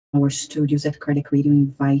our studios at Cardiac Radio,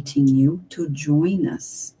 inviting you to join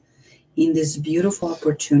us in this beautiful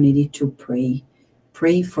opportunity to pray.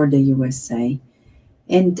 Pray for the USA.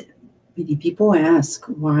 And many people ask,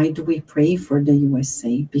 why do we pray for the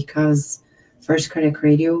USA? Because First Cardiac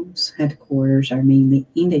Radio's headquarters are mainly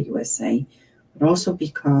in the USA, but also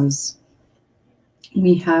because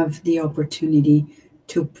we have the opportunity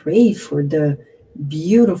to pray for the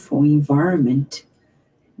beautiful environment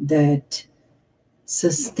that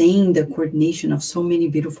sustain the coordination of so many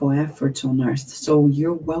beautiful efforts on earth. So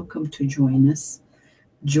you're welcome to join us.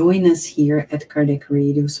 Join us here at Cardiac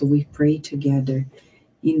Radio so we pray together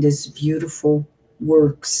in this beautiful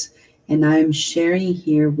works. And I'm sharing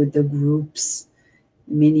here with the groups.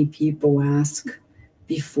 Many people ask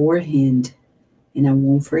beforehand, and I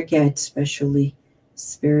won't forget, especially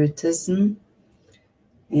Spiritism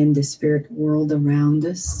and the spirit world around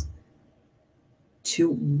us,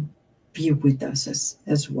 to be with us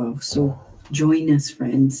as well. So join us,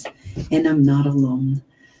 friends. And I'm not alone.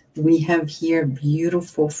 We have here a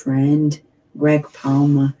beautiful friend, Greg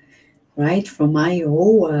Palma, right from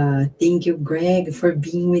Iowa. Thank you, Greg, for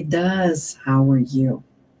being with us. How are you?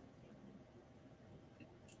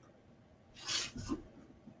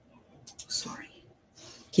 Sorry.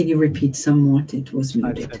 Can you repeat somewhat? It was I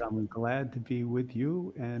muted. said I'm glad to be with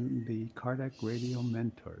you and the Cardiac Radio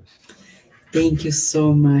mentors. Thank you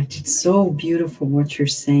so much. It's so beautiful what you're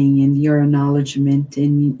saying and your acknowledgement.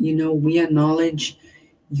 And, we acknowledge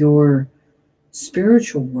your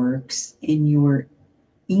spiritual works and your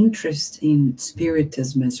interest in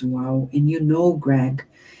spiritism as well. And Greg,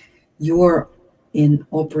 you're an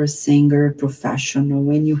opera singer professional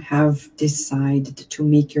and you have decided to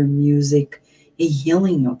make your music a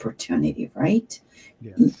healing opportunity, right?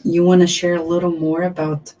 Yes. You want to share a little more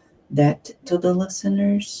about that to the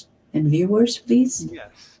listeners and viewers, please?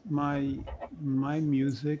 Yes. My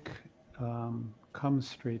music comes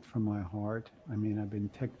straight from my heart. I mean, I've been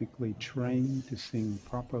technically trained to sing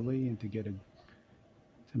properly and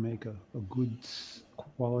to make a good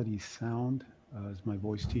quality sound. As my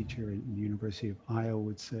voice teacher at the University of Iowa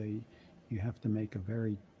would say, you have to make a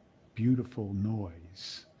very beautiful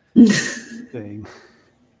noise thing.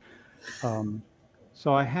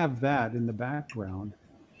 So I have that in the background,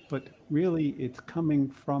 but really it's coming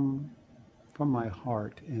from my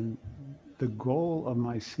heart. And the goal of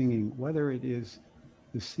my singing, whether it is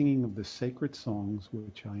the singing of the sacred songs,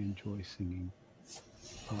 which I enjoy singing,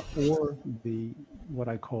 or the what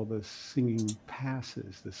I call the singing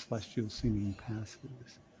passes, the celestial singing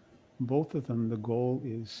passes. Both of them, the goal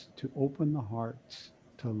is to open the hearts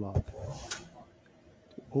to love,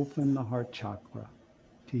 to open the heart chakra,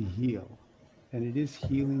 to heal. And it is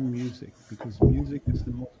healing music because music is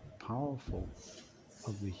the most powerful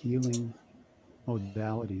of the healing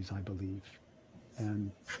modalities, I believe.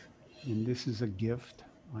 And and this is a gift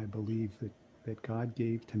I believe that God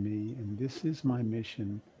gave to me. And this is my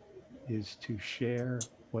mission, is to share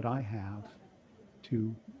what I have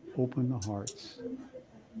to open the hearts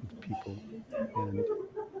of people. And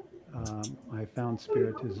I found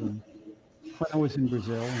Spiritism when I was in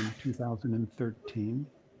Brazil in 2013.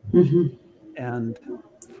 Mhm. And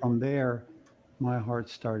from there, my heart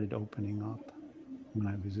started opening up when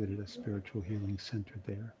I visited a spiritual healing center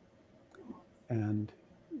there. And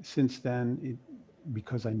since then,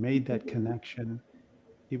 because I made that connection,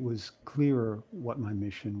 it was clearer what my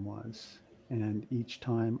mission was. And each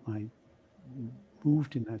time I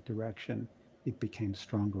moved in that direction, it became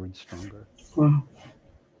stronger and stronger. Wow.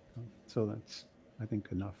 So that's, I think,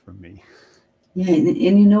 enough for me. Yeah, and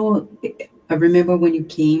I remember when you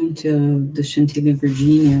came to the Chantilly,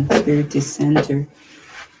 Virginia Spiritist Center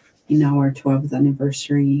in our 12th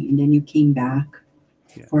anniversary, and then you came back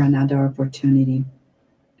for Yes. another opportunity.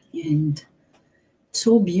 And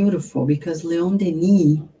so beautiful because Leon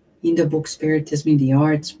Denis, in the book Spiritism in the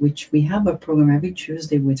Arts, which we have a program every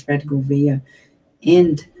Tuesday with Fred Gouveia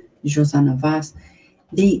and Josana Vaz,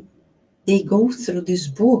 they they go through this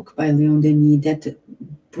book by Leon Denis that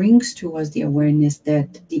brings to us the awareness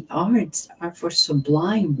that the arts are for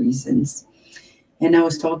sublime reasons. And I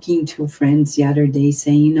was talking to friends the other day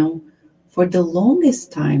saying, for the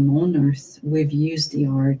longest time on earth, we've used the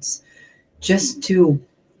arts just to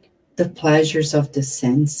the pleasures of the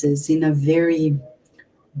senses in a very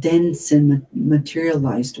dense and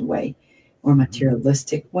materialized way or Hmm.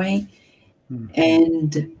 materialistic way. Hmm.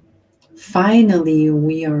 And finally,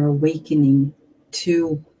 we are awakening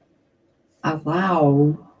to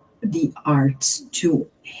allow the arts to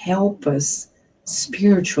help us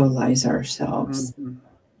spiritualize ourselves, Hmm. Hmm.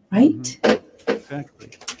 right? Exactly.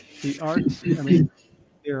 The arts, I mean,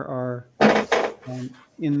 there are, um,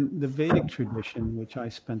 in the Vedic tradition, which I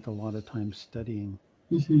spent a lot of time studying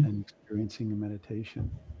Hmm. and experiencing in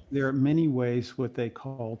meditation, there are many ways what they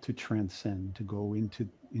call to transcend, to go into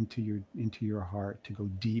your heart, to go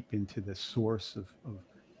deep into the source of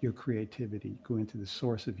your creativity, go into the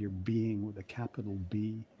source of your being with a capital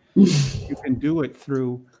B. You can do it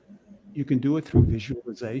through you can do it through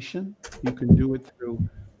visualization. You can do it through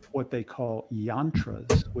what they call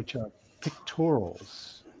yantras, which are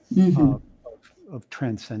pictorials Hmm. of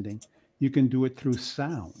transcending. You can do it through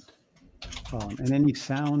sound, and any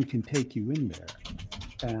sound can take you in there.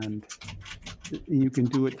 And you can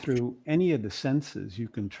do it through any of the senses. You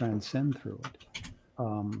can transcend through it,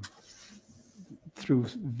 um, through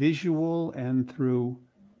visual and through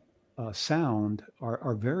sound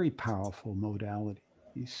are very powerful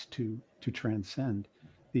modalities to transcend.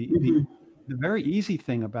 The the Hmm. the very easy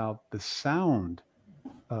thing about the sound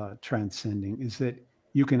transcending is that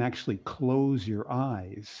you can actually close your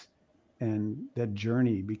eyes, and that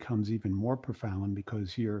journey becomes even more profound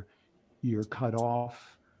because you're cut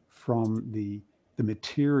off from the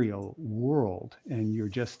material world, and you're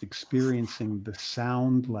just experiencing the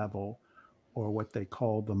sound level, or what they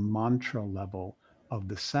call the mantra level of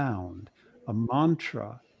the sound. A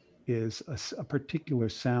mantra is a particular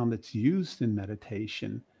sound that's used in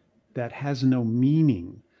meditation that has no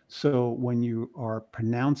meaning. So when you are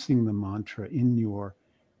pronouncing the mantra in your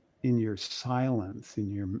silence,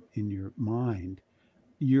 in your mind,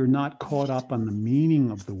 you're not caught up on the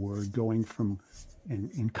meaning of the word, going from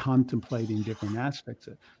and contemplating different aspects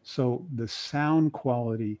of it. So the sound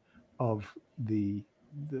quality of the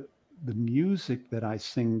the the music that I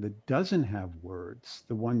sing that doesn't have words,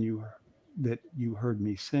 the one that you heard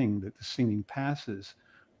me sing, that the singing passes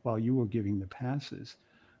while you were giving the passes,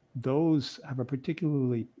 those have a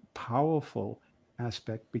particularly powerful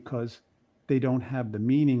aspect because they don't have the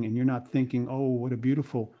meaning, and you're not thinking, oh, what a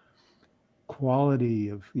beautiful quality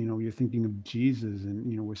of, you're thinking of Jesus,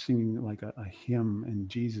 and we're singing like a hymn, and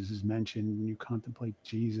Jesus is mentioned, and you contemplate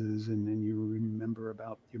Jesus, and then you remember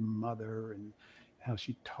about your mother and how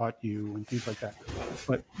she taught you and things like that.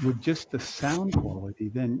 But with just the sound quality,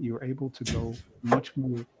 then you're able to go much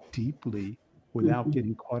more deeply without Hmm.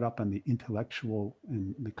 getting caught up on the intellectual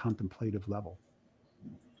and the contemplative level.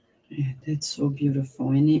 Yeah, that's so beautiful,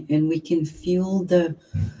 and we can feel the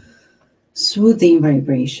soothing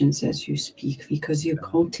vibrations as you speak because you Yeah.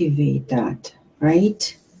 cultivate that,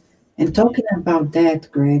 right? And Yeah. talking about that,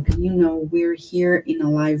 Greg, we're here in a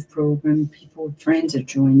live program. People, friends are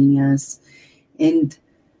joining us, and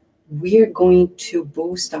we're going to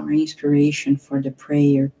boost our inspiration for the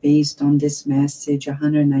prayer based on this message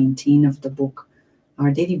 119 of the book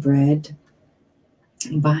Our Daily Bread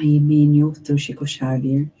by Emmanuel Toshiko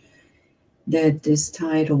Xavier, that is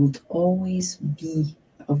titled Always Be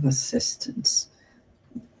of Assistance.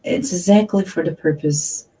 It's exactly for the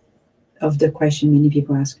purpose of the question many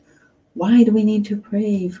people ask, why do we need to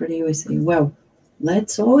pray for the USA? Well,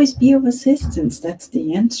 let's always be of assistance. That's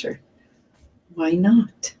the answer. Why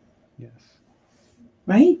not? Yes,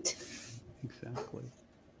 Right? exactly.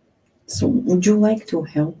 So, would you like to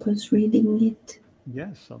help us reading it?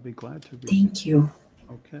 Yes, I'll be glad to read it. Thank you.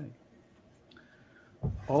 Okay.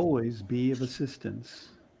 Always be of assistance.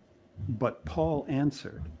 But Paul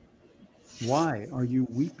answered, why are you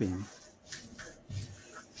weeping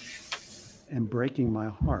and breaking my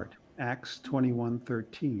heart? Acts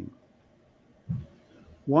 21:13.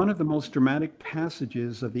 One of the most dramatic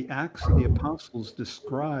passages of the Acts of the Apostles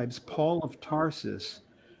describes Paul of Tarsus'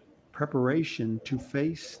 preparation to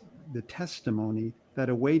face the testimony that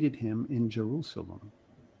awaited him in Jerusalem.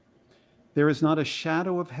 There is not a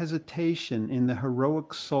shadow of hesitation in the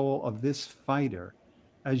heroic soul of this fighter.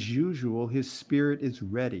 As usual, his spirit is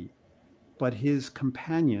ready, but his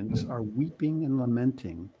companions are weeping and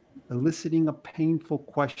lamenting, eliciting a painful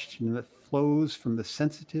question that flows from the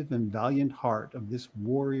sensitive and valiant heart of this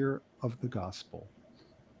warrior of the gospel.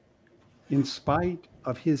 In spite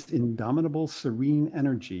of his indomitable serene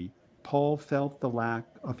energy, Paul felt the lack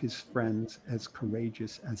of his friends as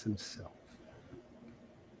courageous as himself.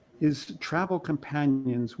 His travel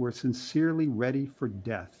companions were sincerely ready for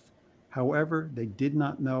death. However, they did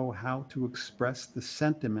not know how to express the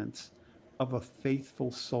sentiments of a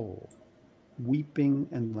faithful soul. Weeping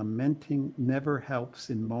and lamenting never helps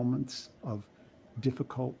in moments of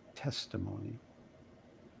difficult testimony.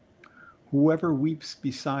 Whoever weeps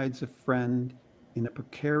besides a friend in a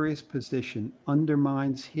precarious position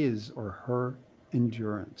undermines his or her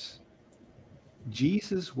endurance.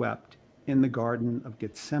 Jesus wept in the Garden of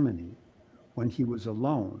Gethsemane when he was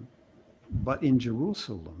alone, but in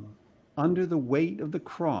Jerusalem, under the weight of the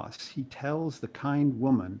cross, he tells the kind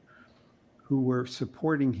woman who were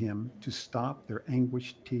supporting him to stop their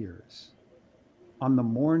anguished tears. On the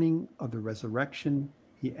morning of the resurrection,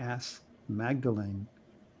 he asked Magdalene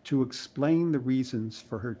to explain the reasons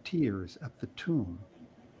for her tears at the tomb.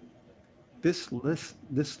 This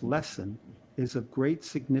lesson is of great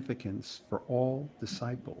significance for all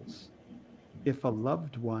disciples. If a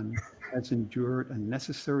loved one has endured a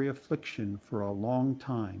necessary affliction for a long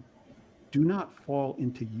time, do not fall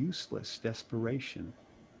into useless desperation.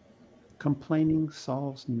 Complaining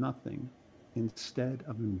solves nothing. Instead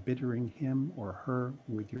of embittering him or her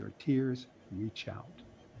with your tears, reach out.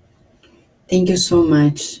 Thank you so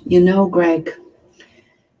much. You know, Greg,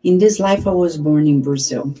 in this life, I was born in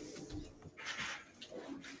Brazil.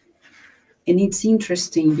 And it's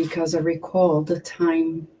interesting because I recall the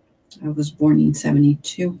time I was born in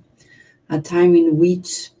 72, a time in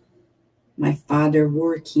which my father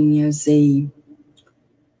working as a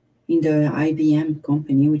in the IBM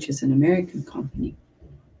company, which is an American company.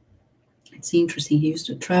 It's interesting. He used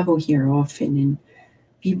to travel here often, and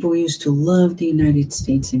people used to love the United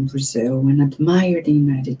States and Brazil and admire the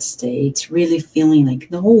United States, really feeling like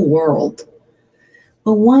the whole world.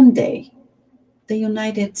 But one day, the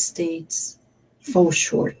United States falls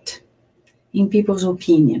short in people's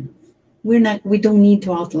opinion. We don't need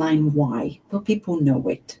to outline why, but people know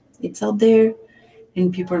it. It's out there,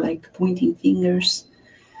 and people are like pointing fingers.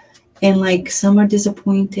 And like some are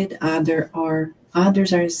disappointed, others are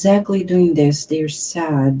exactly doing this. They're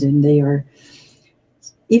sad and they are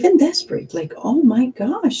even desperate, like, oh my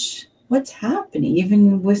gosh, what's happening?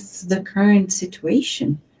 Even with the current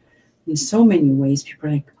situation, in so many ways, people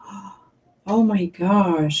are like, oh my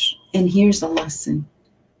gosh. And here's a lesson: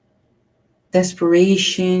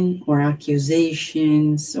 desperation or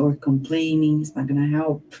accusations or complaining is not going to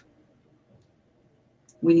help.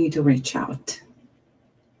 We need to reach out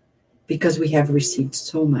because we have received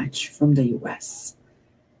so much from the US.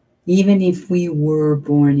 Even if we were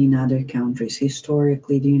born in other countries,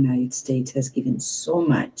 historically, the United States has given so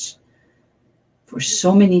much for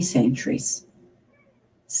so many centuries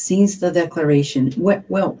since the Declaration.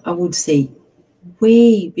 Well, I would say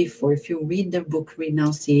way before. If you read the book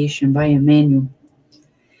Renunciation by Emmanuel,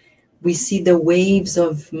 we see the waves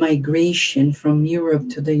of migration from Europe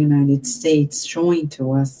to the United States, showing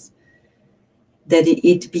to us that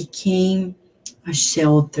it became a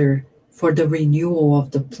shelter for the renewal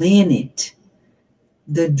of the planet,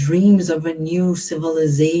 the dreams of a new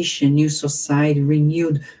civilization, new society,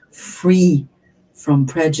 renewed, free from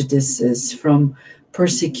prejudices, from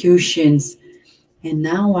persecutions. And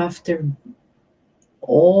now, after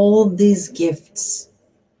all these gifts,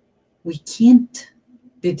 we can't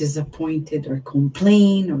be disappointed or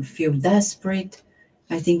complain or feel desperate.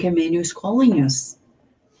 I think Emmanuel is calling us.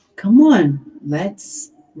 Come on,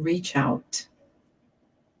 let's reach out.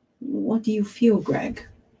 What do you feel, Greg?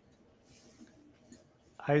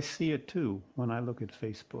 I see it too when I look at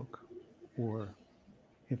Facebook, or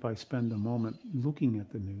if I spend a moment looking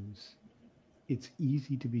at the news. It's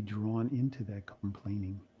easy to be drawn into that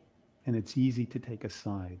complaining, and it's easy to take a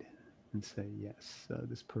side and say, yes,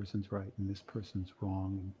 this person's right and this person's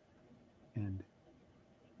wrong, and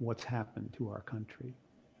what's happened to our country.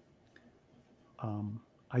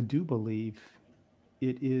 I do believe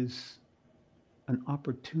it is an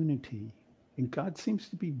opportunity, and God seems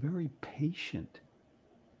to be very patient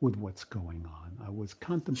with what's going on. I was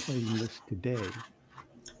contemplating this today.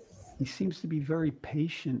 He seems to be very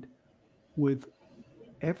patient with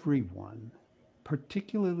everyone,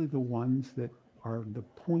 particularly the ones that are the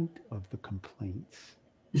point of the complaints,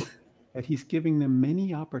 that he's giving them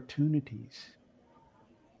many opportunities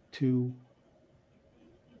to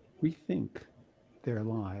rethink their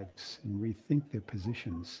lives and rethink their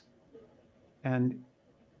positions. And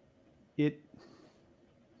it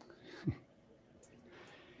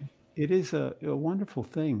it is a wonderful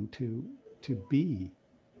thing to be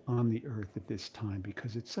on the earth at this time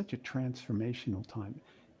because it's such a transformational time.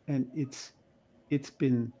 And it's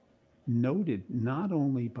been noted not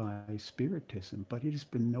only by Spiritism, but it has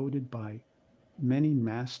been noted by many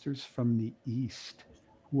masters from the East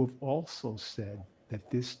who have also said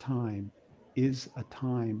that this time is a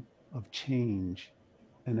time of change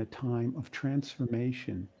and a time of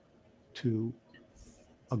transformation to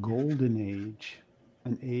a golden age,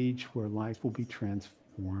 an age where life will be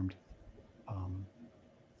transformed. Um,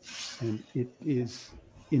 and it is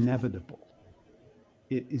inevitable.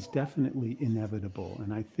 It is definitely inevitable.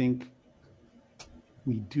 And I think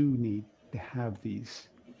we do need to have these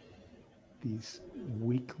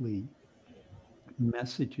weekly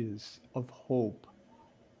messages of hope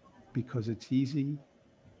because it's easy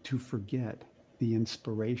to forget the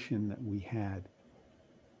inspiration that we had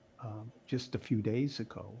just a few days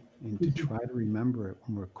ago, and to try to remember it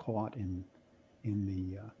when we're caught in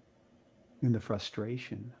the in the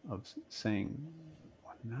frustration of saying,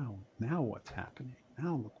 "Well, now what's happening?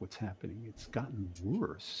 Now look what's happening. It's gotten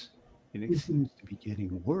worse, and it Mhm. seems to be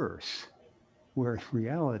getting worse." Where in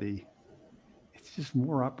reality, it's just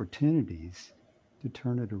more opportunities to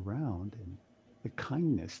turn it around, and the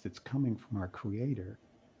kindness that's coming from our Creator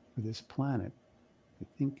for this planet. I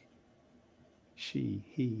think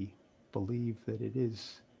he believe that it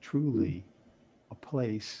is truly a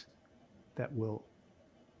place that will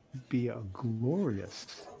be a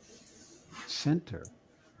glorious center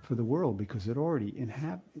for the world because it already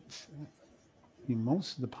inhabits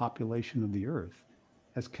most of the population of the earth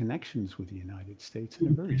has connections with the United States in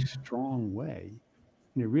a very strong way.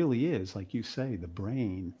 And it really is, like you say, the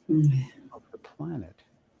brain Mhm. of the planet.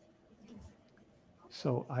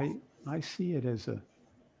 So I see it as a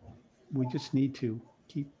we just need to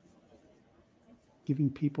keep giving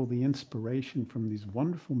people the inspiration from these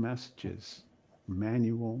wonderful messages.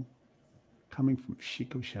 Manual coming from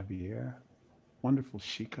Chico Xavier, wonderful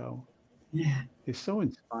Chico, Yeah. is so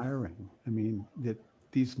inspiring. I mean, that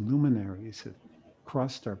these luminaries have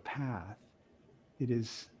crossed our path. It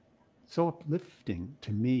is so uplifting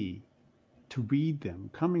to me to read them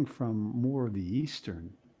coming from more of the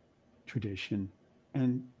Eastern tradition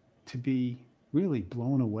and to be really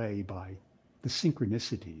blown away by the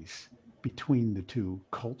synchronicities between the two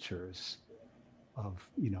cultures of,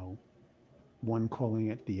 one calling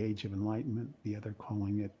it the age of enlightenment, the other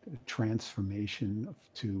calling it a transformation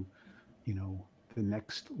to, the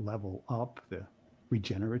next level up, the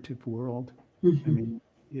regenerative world. I Mhm. mean,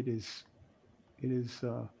 it is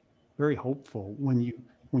very hopeful when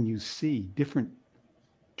you see different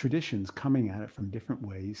traditions coming at it from different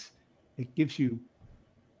ways. It gives you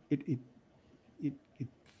it it it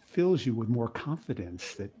fills you with more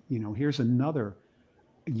confidence that here's another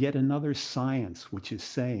yet another science which is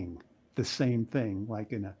saying the same thing,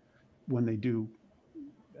 like in a when they do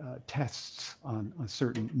tests on a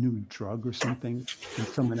certain new drug or something, and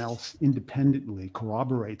someone else independently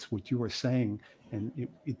corroborates what you are saying, and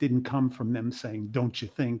it didn't come from them saying, "Don't you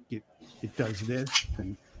think it does this?"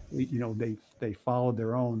 And they followed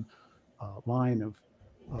their own line of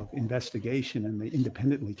investigation, and they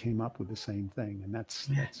independently came up with the same thing, and that's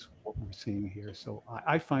what we're seeing here. So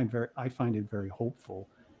I find it very hopeful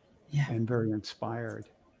Yeah. and very inspired.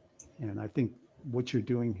 And I think what you're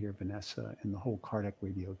doing here, Vanessa, and the whole Cardiac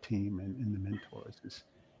Radio team and the mentors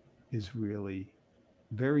is really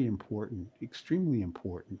very important, extremely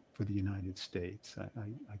important for the United States.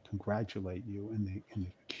 I congratulate you in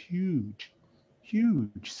the huge,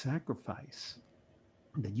 huge sacrifice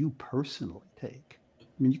that you personally take.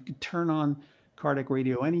 I mean, you could turn on cardiac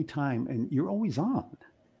radio anytime and you're always on.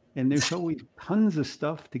 And there's always tons of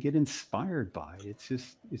stuff to get inspired by.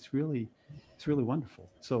 It's really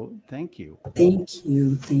wonderful. So thank you. Thank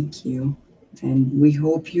you. Thank you. And we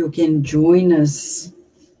hope you can join us.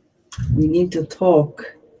 We need to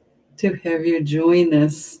talk to have you join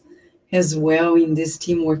us as well in this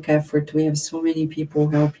teamwork effort. We have so many people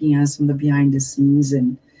helping us on the behind the scenes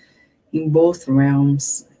and in both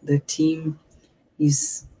realms. The team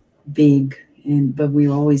is big, and but we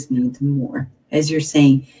always need more. As you're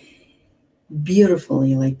saying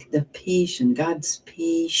beautifully, like the patient, God's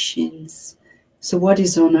patience. So, what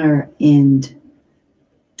is on our end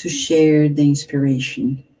to share the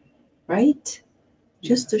inspiration, right?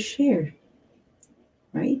 Just to Yes. share,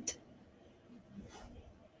 right?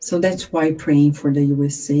 So that's why praying for the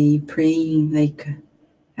USA, praying like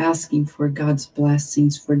asking for God's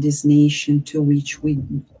blessings for this nation to which we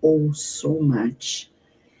owe so much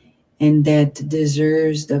and that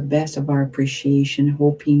deserves the best of our appreciation,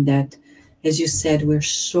 hoping that, as you said, we're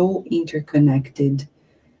so interconnected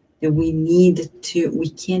that we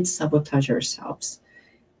can't sabotage ourselves.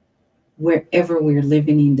 Wherever we're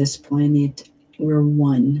living in this planet, we're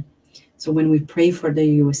one. So when we pray for the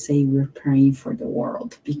USA, we're praying for the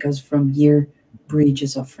world because from here,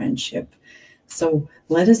 bridges of friendship. So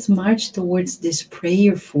let us march towards this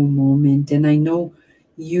prayerful moment. And I know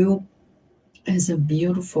you, as a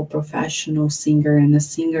beautiful professional singer and a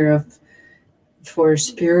singer of for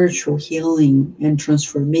spiritual healing and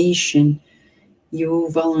transformation, you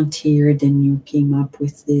volunteered and you came up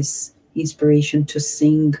with this inspiration to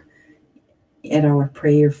sing at our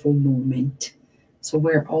prayerful moment. So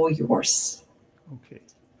we're all yours. Okay.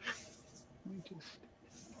 Let me just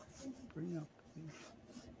bring up the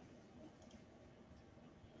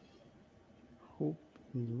hope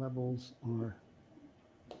the levels are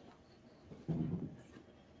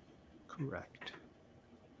correct.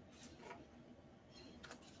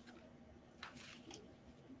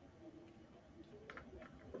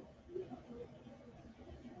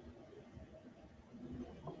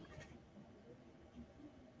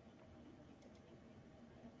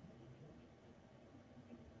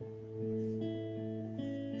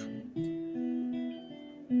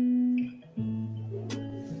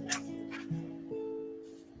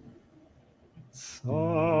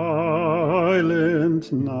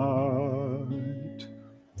 silent night,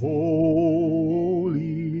 holy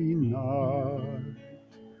night,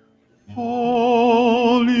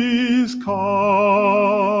 all is calm,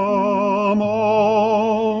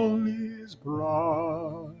 all is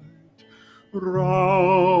bright,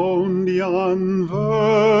 round yon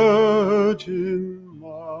virgin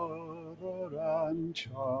mother and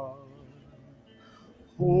child.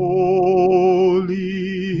 Holy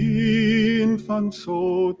infant,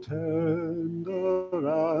 so tender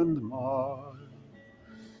and mild,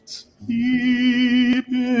 sleep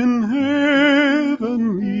in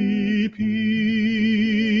heavenly peace,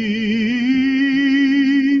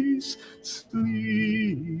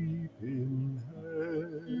 sleep in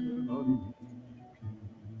heavenly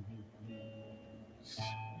peace.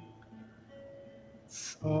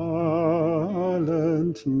 Silent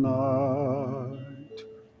night,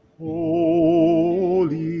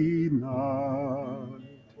 holy night,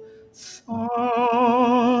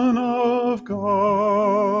 Son of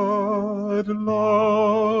God,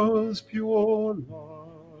 love's pure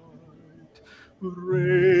light,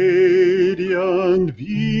 radiant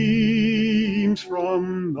beams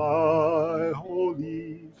from thy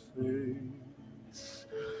holy face,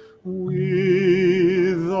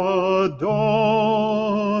 with the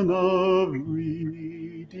dawn of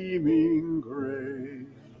redeeming grace.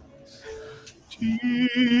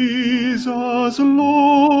 Jesus,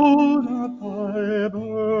 Lord, at thy birth,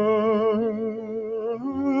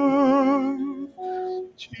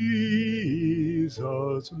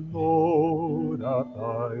 Jesus, Lord, at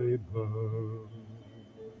thy birth.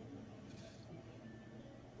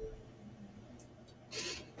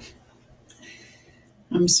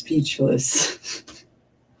 I'm speechless.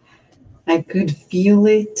 I could feel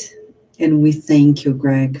it, and we thank you,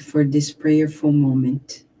 Greg, for this prayerful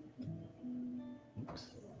moment. Oops,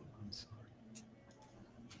 I'm sorry.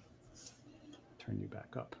 Turn you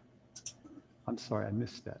back up. I'm sorry, I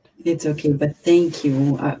missed that. It's okay, but thank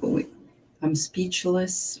you. I'm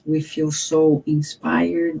speechless. We feel so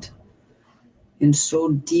inspired and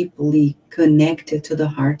so deeply connected to the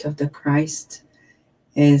heart of the Christ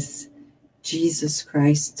as Jesus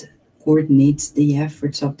Christ coordinates the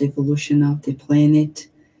efforts of the evolution of the planet.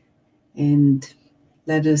 And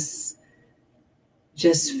let us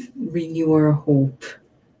just renew our hope.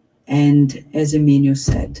 And as Emmanuel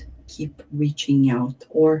said, keep reaching out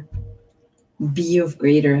or be of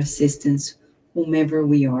greater assistance, whomever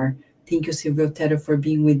we are. Thank you, Silvio Tero, for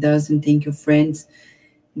being with us. And thank you, friends.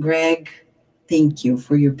 Greg, thank you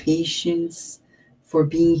for your patience, for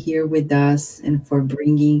being here with us, and for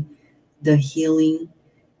bringing the healing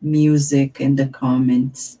music and the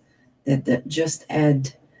comments that just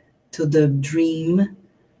add to the dream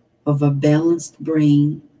of a balanced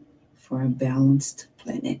brain for a balanced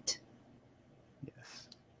planet. Yes,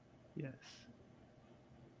 yes.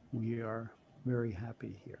 We are very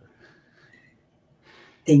happy here.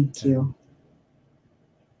 Thank you.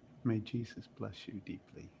 May Jesus bless you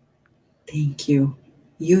deeply. Thank you.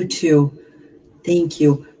 You too. Thank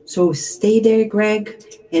you. So stay there, Greg.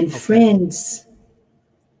 And Okay. Friends,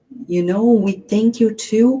 we thank you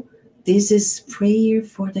too. This is prayer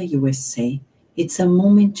for the USA. It's a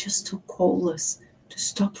moment just to call us, to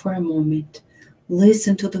stop for a moment,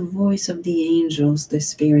 listen to the voice of the angels, the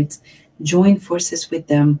spirits, join forces with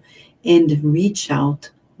them, and reach out.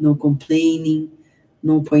 No complaining,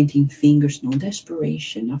 no pointing fingers, no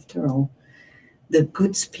desperation. After all, the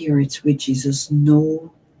good spirits with Jesus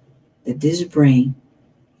know that this brain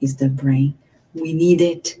is the brain. We need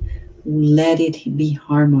it. Let it be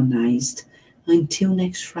harmonized. Until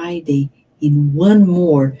next Friday, in one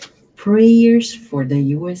more Prayers for the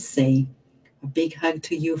USA. A big hug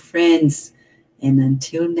to you, friends. And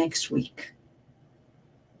until next week.